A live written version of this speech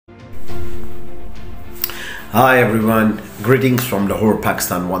Hi everyone, greetings from Lahore,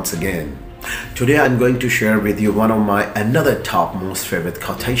 Pakistan once again. Today I'm going to share with you one of my another top most favorite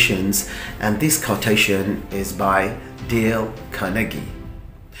quotations, and this quotation is by Dale Carnegie.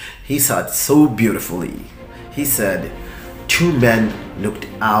 He said so beautifully. He said, "Two men looked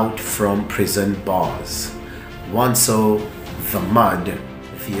out from prison bars. One saw the mud,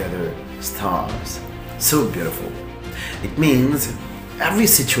 the other stars." So beautiful. It means every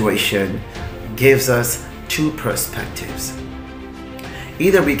situation gives us two perspectives.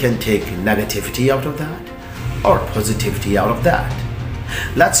 Either we can take negativity out of that or positivity out of that.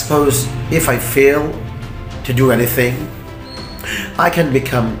 Let's suppose if I fail to do anything, I can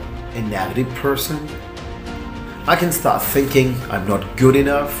become a negative person. I can start thinking I'm not good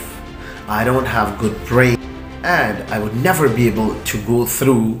enough, I don't have good brain, and I would never be able to go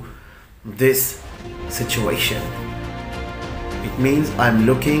through this situation. It means I'm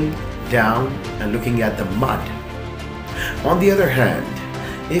looking down and looking at the mud. On the other hand,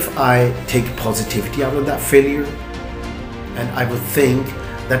 if I take positivity out of that failure, and I would think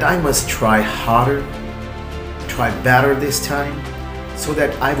that I must try harder, try better this time, so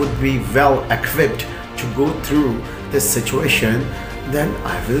that I would be well equipped to go through this situation, then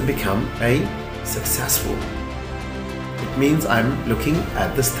I will become a successful. It means I'm looking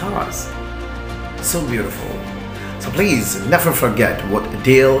at the stars. So beautiful. So please never forget what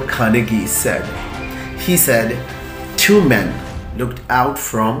Dale Carnegie said. He said, "Two men looked out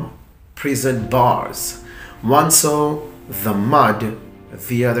from prison bars. One saw the mud,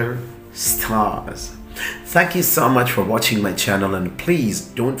 the other stars." Thank you so much for watching my channel, and please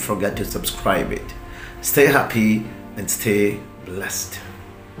don't forget to subscribe it. Stay happy and stay blessed.